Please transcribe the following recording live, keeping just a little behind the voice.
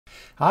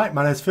Hi,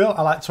 my name's Phil.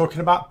 I like talking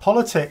about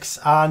politics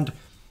and,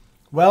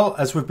 well,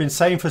 as we've been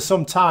saying for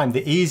some time,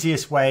 the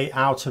easiest way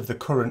out of the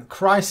current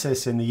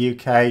crisis in the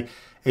UK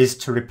is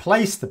to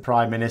replace the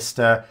Prime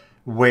Minister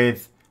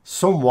with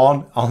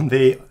someone on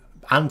the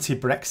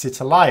Anti-Brexit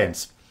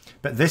alliance.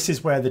 But this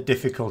is where the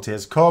difficulty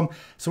has come.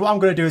 So what I'm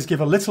going to do is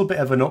give a little bit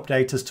of an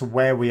update as to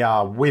where we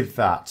are with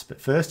that.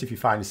 But first, if you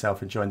find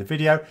yourself enjoying the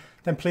video,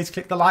 then please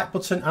click the like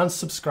button and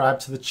subscribe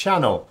to the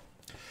channel.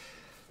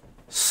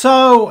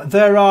 So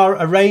there are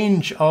a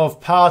range of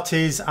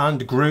parties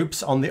and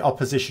groups on the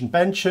opposition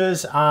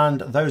benches,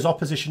 and those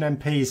opposition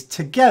MPs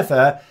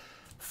together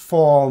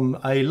form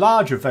a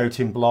larger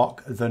voting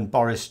bloc than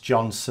Boris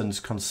Johnson's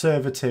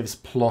Conservatives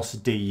plus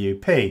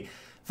DUP.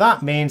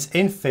 That means,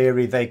 in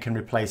theory, they can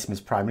replace him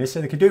as Prime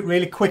Minister. They can do it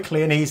really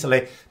quickly and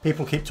easily.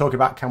 People keep talking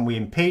about, can we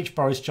impeach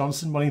Boris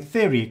Johnson? Well, in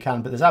theory you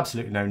can, but there's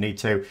absolutely no need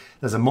to.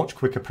 There's a much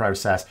quicker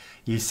process.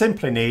 You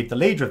simply need the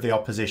leader of the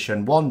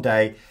opposition one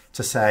day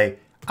to say,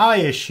 I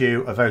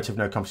issue a vote of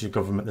no confidence in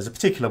government. There's a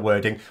particular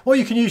wording, or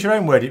you can use your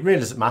own word. It really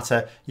doesn't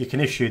matter. You can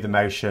issue the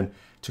motion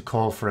to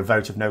call for a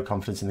vote of no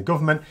confidence in the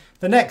government.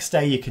 The next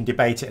day you can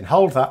debate it and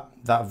hold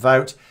that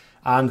vote.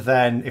 And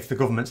then if the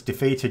government's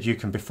defeated, you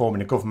can be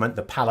forming a government.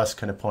 The palace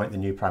can appoint the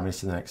new Prime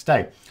Minister the next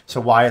day.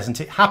 So why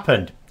hasn't it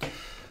happened?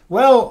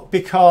 Well,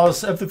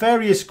 because of the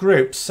various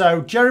groups.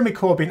 So Jeremy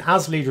Corbyn,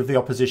 as leader of the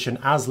opposition,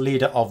 as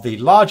leader of the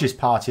largest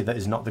party that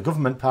is not the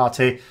government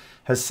party,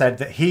 has said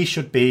that he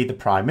should be the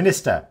Prime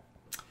Minister.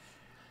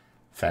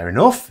 Fair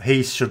enough.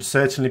 He should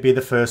certainly be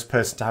the first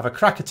person to have a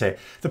crack at it.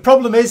 The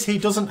problem is he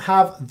doesn't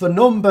have the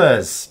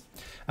numbers.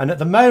 And at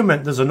the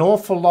moment, there's an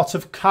awful lot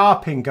of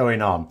carping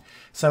going on.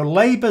 So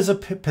Labour's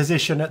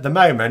position at the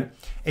moment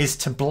is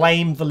to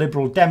blame the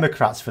Liberal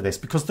Democrats for this,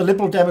 because the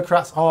Liberal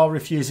Democrats are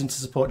refusing to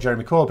support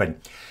Jeremy Corbyn.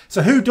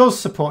 So who does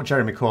support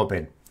Jeremy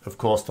Corbyn? Of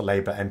course, the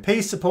Labour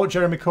MPs support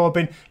Jeremy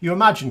Corbyn. You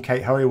imagine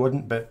Kate Hoey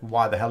wouldn't, but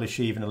why the hell is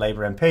she even a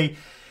Labour MP?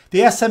 The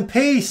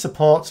SNP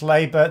supports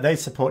Labour. They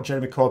support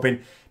Jeremy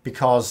Corbyn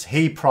because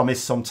he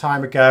promised some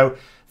time ago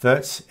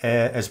that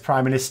as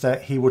Prime Minister,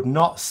 he would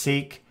not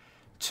seek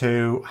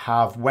to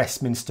have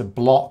Westminster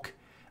block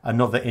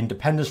another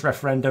independence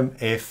referendum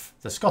if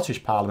the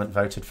Scottish Parliament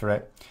voted for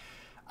it.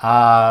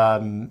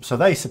 So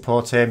they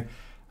support him.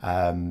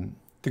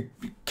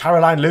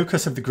 Caroline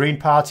Lucas of the Green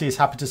Party is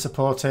happy to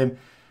support him.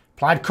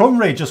 Plaid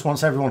Cymru just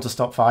wants everyone to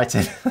stop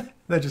fighting.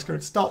 They're just going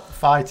to stop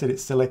fighting.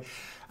 It's silly.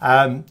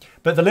 But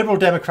the Liberal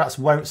Democrats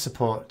won't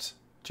support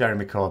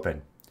Jeremy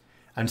Corbyn.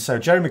 And so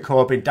Jeremy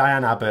Corbyn,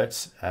 Diane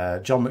Abbott,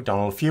 John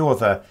McDonnell, a few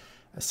other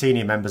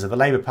senior members of the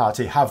Labour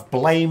Party have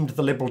blamed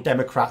the Liberal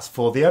Democrats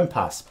for the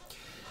impasse.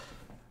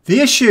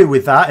 The issue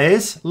with that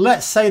is,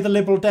 let's say the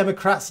Liberal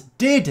Democrats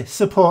did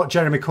support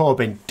Jeremy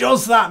Corbyn.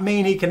 Does that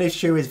mean he can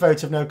issue his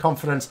vote of no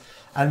confidence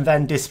and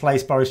then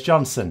displace Boris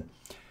Johnson?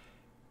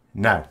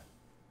 No,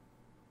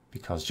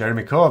 because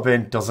Jeremy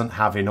Corbyn doesn't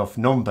have enough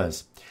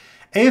numbers.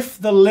 If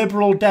the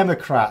Liberal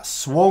Democrats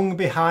swung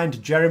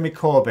behind Jeremy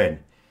Corbyn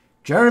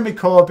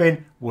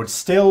would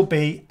still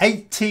be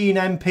 18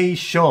 MPs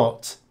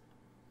short.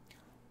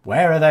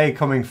 Where are they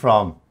coming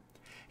from?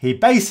 He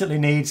basically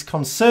needs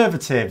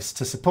Conservatives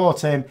to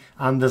support him,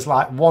 and there's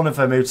like one of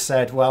them who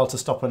said, well, to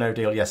stop a no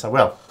deal, yes, I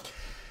will.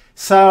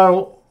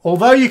 So,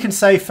 although you can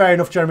say, fair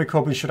enough, Jeremy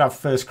Corbyn should have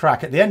first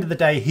crack, at the end of the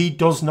day, he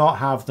does not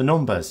have the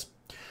numbers.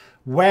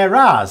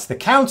 Whereas the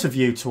counter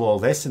view to all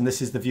this, and this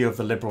is the view of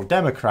the Liberal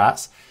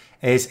Democrats,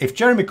 is if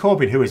Jeremy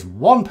Corbyn, who is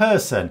one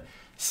person,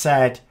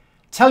 said,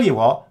 tell you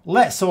what,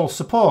 let's all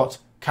support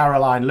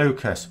Caroline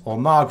Lucas or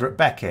Margaret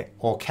Beckett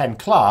or Ken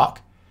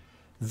Clarke,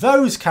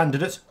 those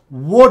candidates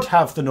would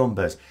have the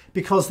numbers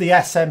because the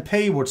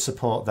SNP would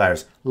support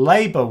those,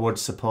 Labour would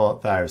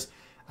support those,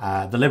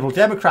 the Liberal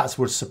Democrats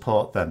would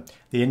support them,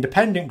 the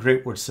independent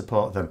group would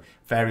support them,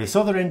 various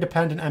other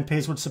independent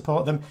MPs would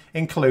support them,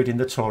 including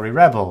the Tory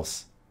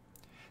rebels.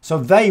 So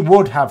they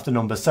would have the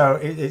numbers. So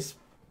it's,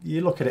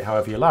 you look at it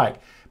however you like.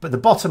 But the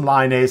bottom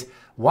line is,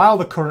 while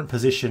the current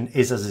position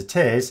is as it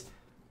is,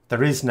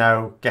 there is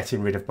no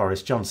getting rid of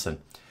Boris Johnson.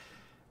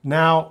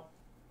 Now,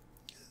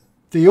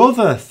 the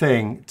other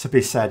thing to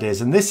be said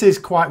is, and this is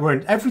quite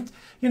worrying,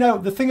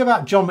 the thing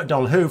about John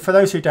McDonnell, who, for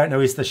those who don't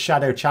know, is the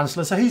Shadow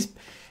Chancellor. So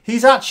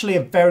he's actually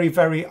a very,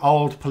 very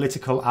old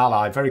political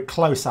ally, very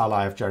close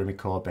ally of Jeremy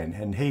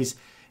Corbyn. And he's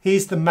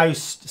the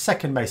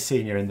second most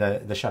senior in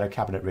the Shadow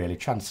Cabinet, really.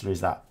 Chancellor is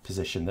that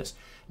position that's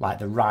like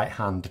the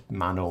right-hand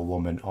man or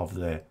woman of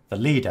the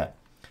leader.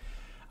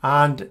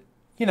 And,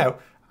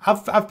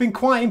 I've been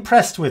quite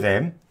impressed with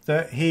him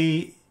that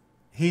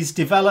he's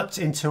developed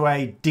into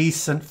a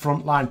decent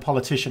frontline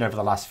politician over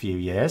the last few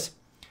years.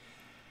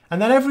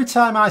 And then every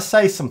time I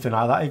say something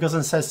like that, he goes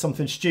and says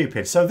something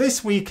stupid. So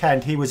this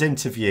weekend he was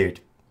interviewed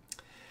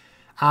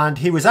and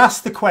he was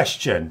asked the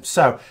question.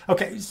 So,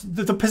 okay,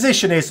 the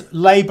position is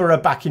Labour are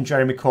backing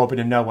Jeremy Corbyn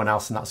and no one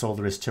else, and that's all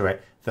there is to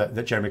it,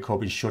 that Jeremy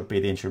Corbyn should be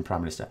the interim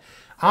Prime Minister.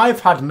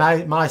 I've had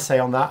my say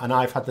on that, and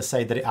I've had to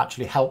say that it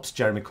actually helps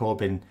Jeremy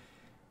Corbyn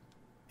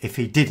if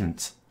he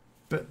didn't.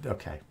 But,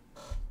 okay,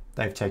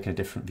 they've taken a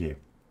different view.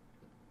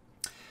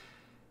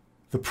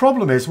 The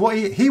problem is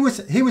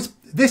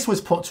this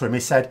was put to him. He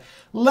said,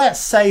 let's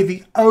say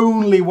the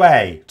only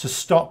way to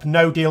stop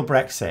no deal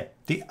Brexit,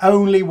 the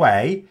only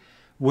way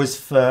was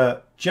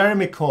for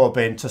Jeremy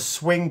Corbyn to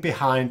swing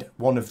behind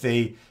one of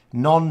the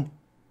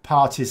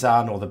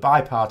non-partisan or the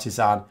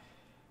bipartisan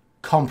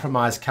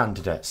compromise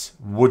candidates.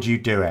 Would you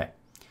do it?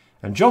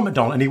 And John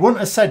McDonnell, and he wouldn't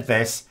have said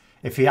this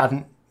if he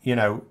hadn't,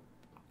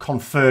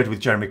 conferred with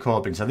Jeremy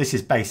Corbyn. So this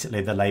is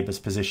basically the Labour's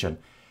position.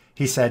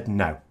 He said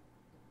no.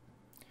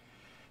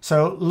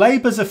 So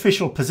Labour's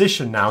official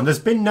position now, and there's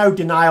been no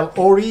denial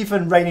or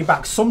even reining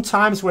back.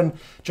 Sometimes when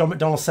John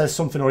McDonnell says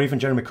something or even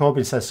Jeremy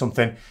Corbyn says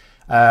something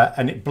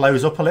and it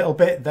blows up a little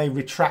bit, they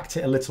retract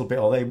it a little bit,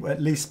 or they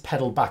at least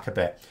pedal back a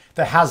bit.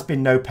 There has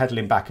been no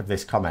pedaling back of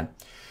this comment.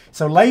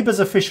 So Labour's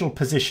official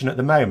position at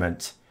the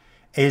moment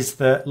is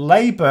that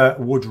Labour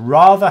would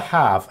rather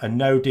have a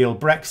no-deal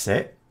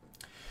Brexit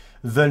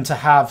than to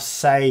have,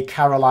 say,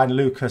 Caroline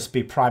Lucas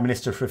be Prime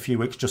Minister for a few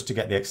weeks just to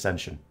get the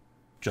extension.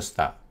 Just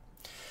that.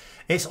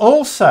 It's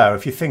also,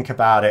 if you think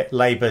about it,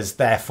 Labour's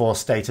therefore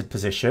stated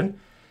position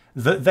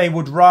that they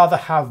would rather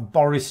have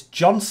Boris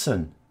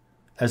Johnson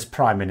as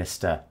Prime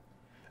Minister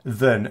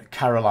than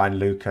Caroline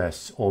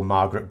Lucas or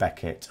Margaret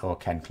Beckett or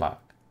Ken Clarke.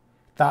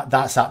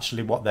 That's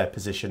actually what their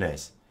position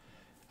is,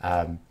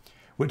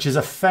 which is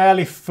a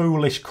fairly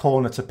foolish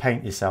corner to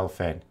paint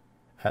yourself in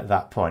at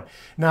that point.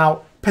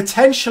 Now,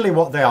 potentially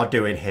what they are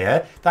doing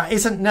here, that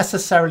isn't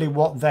necessarily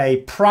what they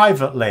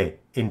privately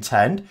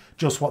intend,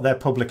 just what they're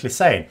publicly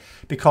saying.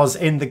 Because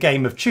in the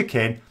game of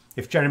chicken,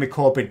 if Jeremy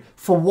Corbyn,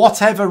 for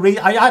whatever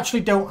reason,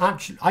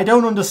 I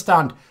don't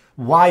understand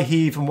why he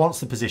even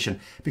wants the position.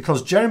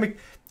 Because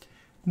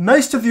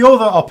most of the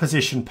other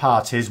opposition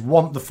parties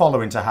want the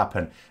following to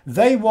happen.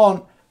 They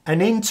want an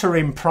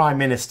interim Prime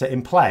Minister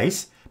in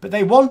place, but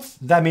they want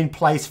them in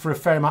place for a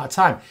fair amount of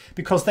time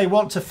because they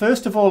want to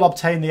first of all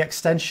obtain the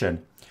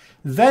extension.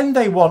 Then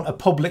they want a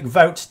public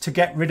vote to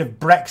get rid of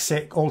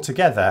Brexit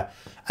altogether,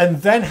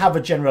 and then have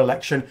a general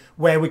election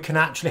where we can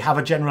actually have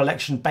a general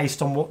election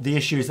based on what the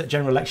issues that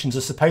general elections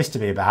are supposed to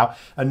be about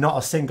and not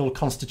a single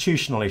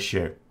constitutional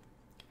issue.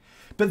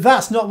 But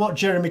that's not what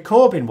Jeremy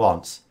Corbyn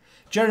wants.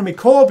 Jeremy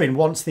Corbyn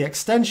wants the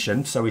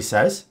extension, so he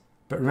says,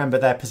 but remember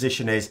their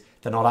position is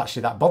they're not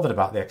actually that bothered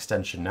about the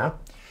extension now.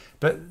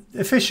 But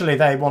officially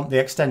they want the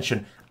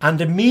extension and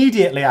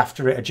immediately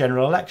after it a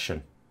general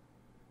election.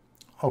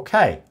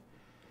 Okay.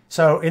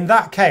 So in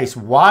that case,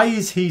 why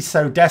is he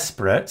so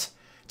desperate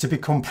to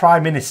become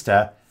Prime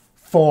Minister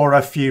for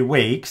a few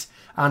weeks?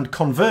 And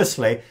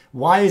conversely,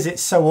 why is it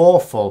so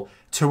awful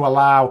to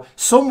allow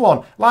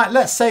someone like,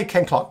 let's say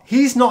Ken Clarke,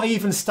 he's not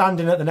even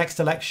standing at the next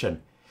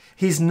election.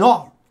 He's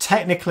not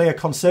technically a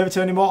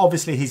Conservative anymore.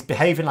 Obviously, he's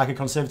behaving like a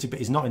Conservative, but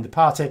he's not in the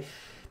party.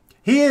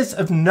 He is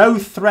of no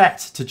threat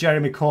to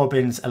Jeremy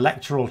Corbyn's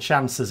electoral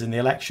chances in the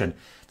election.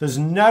 There's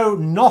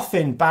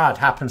nothing bad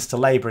happens to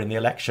Labour in the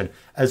election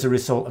as a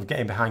result of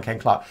getting behind Ken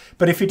Clarke.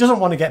 But if he doesn't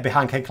want to get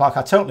behind Ken Clarke,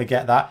 I totally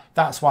get that.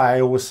 That's why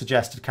I always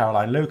suggested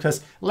Caroline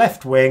Lucas,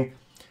 left wing,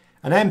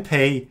 an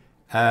MP,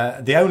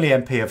 the only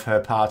MP of her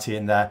party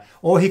in there.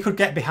 Or he could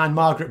get behind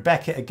Margaret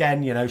Beckett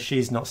again.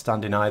 She's not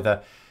standing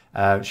either.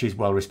 She's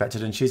well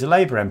respected and she's a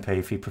Labour MP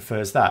if he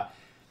prefers that.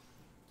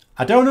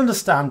 I don't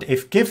understand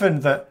if,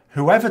 given that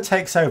whoever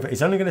takes over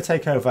is only going to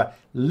take over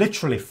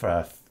literally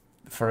for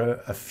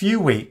a few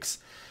weeks,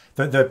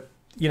 that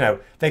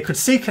they could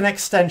seek an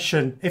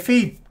extension. If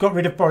he got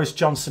rid of Boris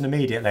Johnson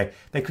immediately,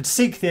 they could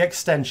seek the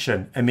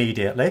extension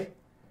immediately.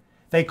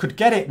 They could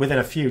get it within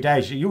a few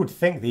days. You would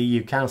think the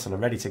EU Council are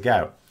ready to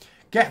go.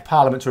 Get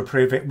Parliament to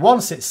approve it.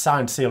 Once it's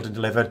signed, sealed and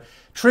delivered,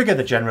 trigger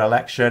the general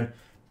election.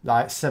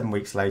 Like 7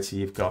 weeks later,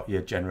 you've got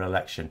your general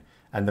election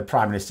and the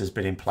Prime Minister's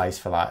been in place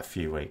for like a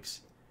few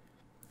weeks.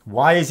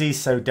 Why is he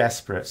so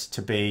desperate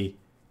to be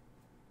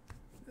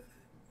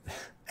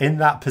in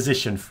that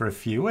position for a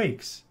few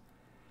weeks?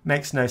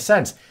 Makes no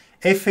sense.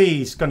 If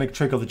he's going to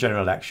trigger the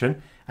general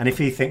election and if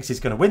he thinks he's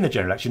going to win the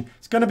general election,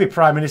 he's going to be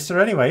Prime Minister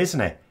anyway, isn't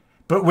he?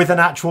 But with an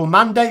actual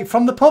mandate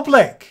from the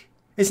public.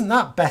 Isn't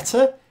that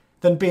better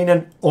than being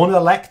an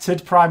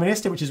unelected Prime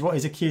Minister, which is what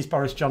he's accused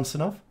Boris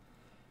Johnson of?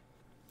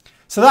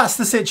 So that's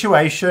the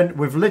situation.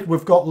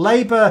 We've got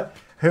Labour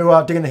who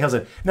are digging the heels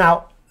in.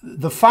 Now,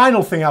 the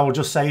final thing I will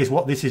just say is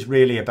what this is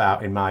really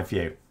about, in my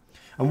view.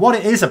 And what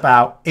it is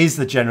about is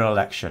the general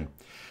election.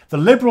 The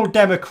Liberal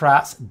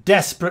Democrats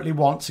desperately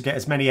want to get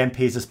as many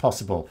MPs as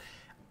possible.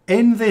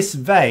 In this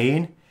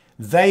vein,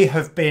 they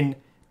have been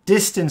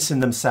distancing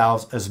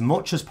themselves as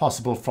much as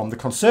possible from the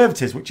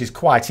Conservatives, which is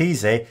quite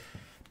easy,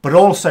 but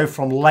also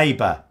from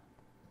Labour.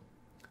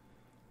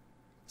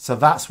 So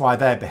that's why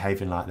they're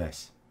behaving like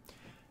this.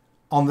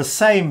 On the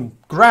same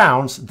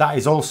grounds, that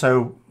is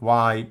also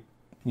why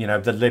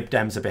the Lib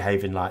Dems are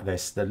behaving like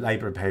this, the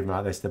Labour are behaving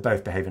like this, they're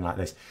both behaving like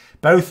this.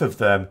 Both of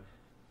them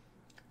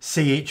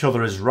see each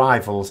other as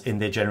rivals in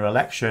the general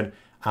election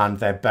and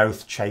they're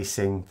both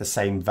chasing the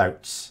same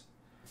votes.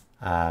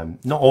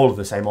 Not all of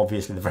the same,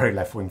 obviously the very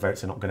left-wing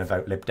votes are not going to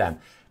vote Lib Dem,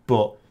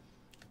 but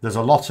there's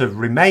a lot of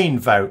Remain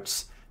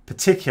votes,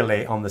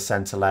 particularly on the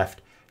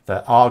centre-left,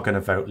 that are going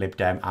to vote Lib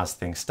Dem as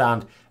things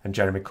stand, and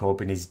Jeremy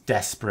Corbyn is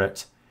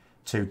desperate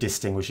to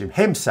distinguish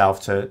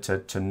himself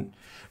to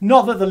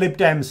not that the Lib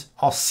Dems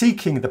are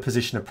seeking the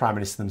position of Prime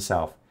Minister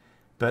themselves,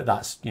 but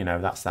that's, you know,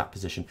 that's that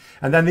position.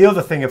 And then the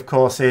other thing, of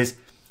course, is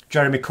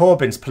Jeremy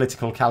Corbyn's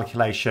political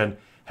calculation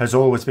has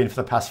always been for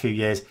the past few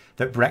years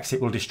that Brexit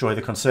will destroy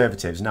the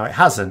Conservatives. Now, it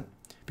hasn't,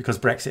 because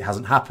Brexit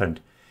hasn't happened.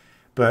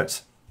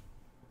 But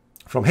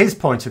from his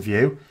point of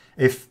view,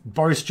 if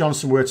Boris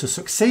Johnson were to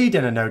succeed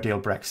in a no-deal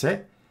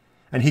Brexit,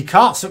 and he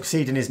can't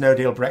succeed in his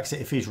no-deal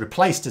Brexit if he's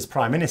replaced as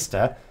Prime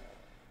Minister,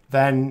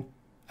 then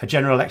a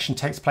general election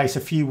takes place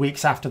a few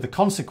weeks after the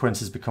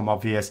consequences become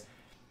obvious,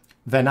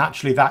 then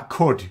actually that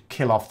could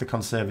kill off the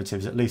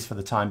Conservatives, at least for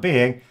the time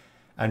being,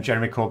 and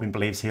Jeremy Corbyn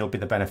believes he'll be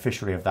the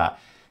beneficiary of that.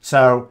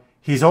 So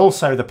he's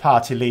also the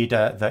party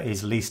leader that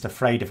is least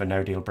afraid of a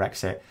no-deal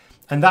Brexit,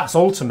 and that's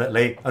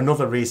ultimately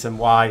another reason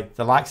why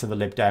the likes of the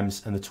Lib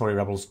Dems and the Tory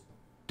rebels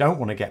don't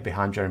want to get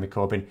behind Jeremy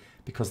Corbyn,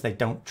 because they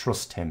don't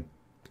trust him,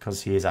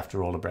 because he is,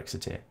 after all, a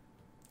Brexiteer.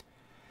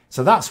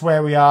 So that's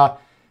where we are.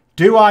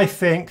 Do I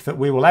think that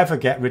we will ever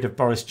get rid of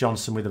Boris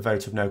Johnson with a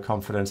vote of no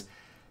confidence?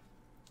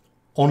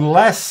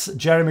 Unless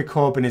Jeremy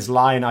Corbyn is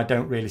lying, I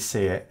don't really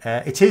see it.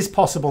 It is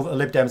possible that the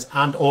Lib Dems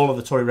and all of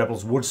the Tory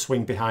rebels would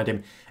swing behind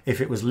him if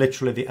it was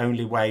literally the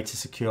only way to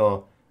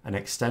secure an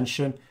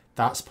extension.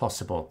 That's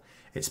possible.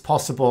 It's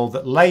possible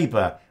that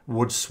Labour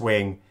would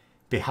swing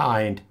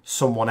behind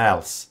someone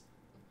else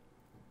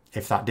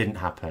if that didn't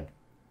happen.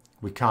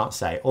 We can't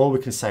say. All we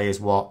can say is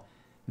what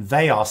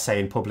they are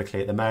saying publicly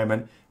at the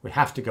moment. We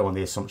have to go on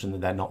the assumption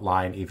that they're not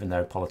lying, even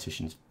though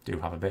politicians do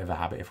have a bit of a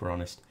habit, if we're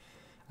honest.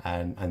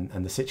 And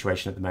the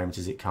situation at the moment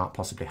is it can't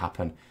possibly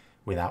happen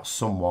without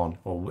someone,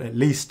 or at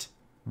least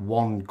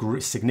one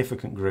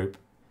significant group,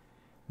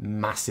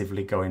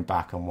 massively going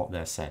back on what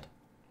they've said.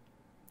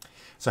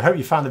 So I hope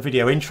you found the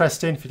video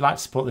interesting. If you'd like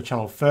to support the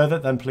channel further,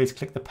 then please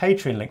click the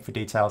Patreon link for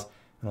details.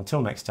 And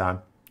until next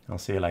time, I'll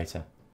see you later.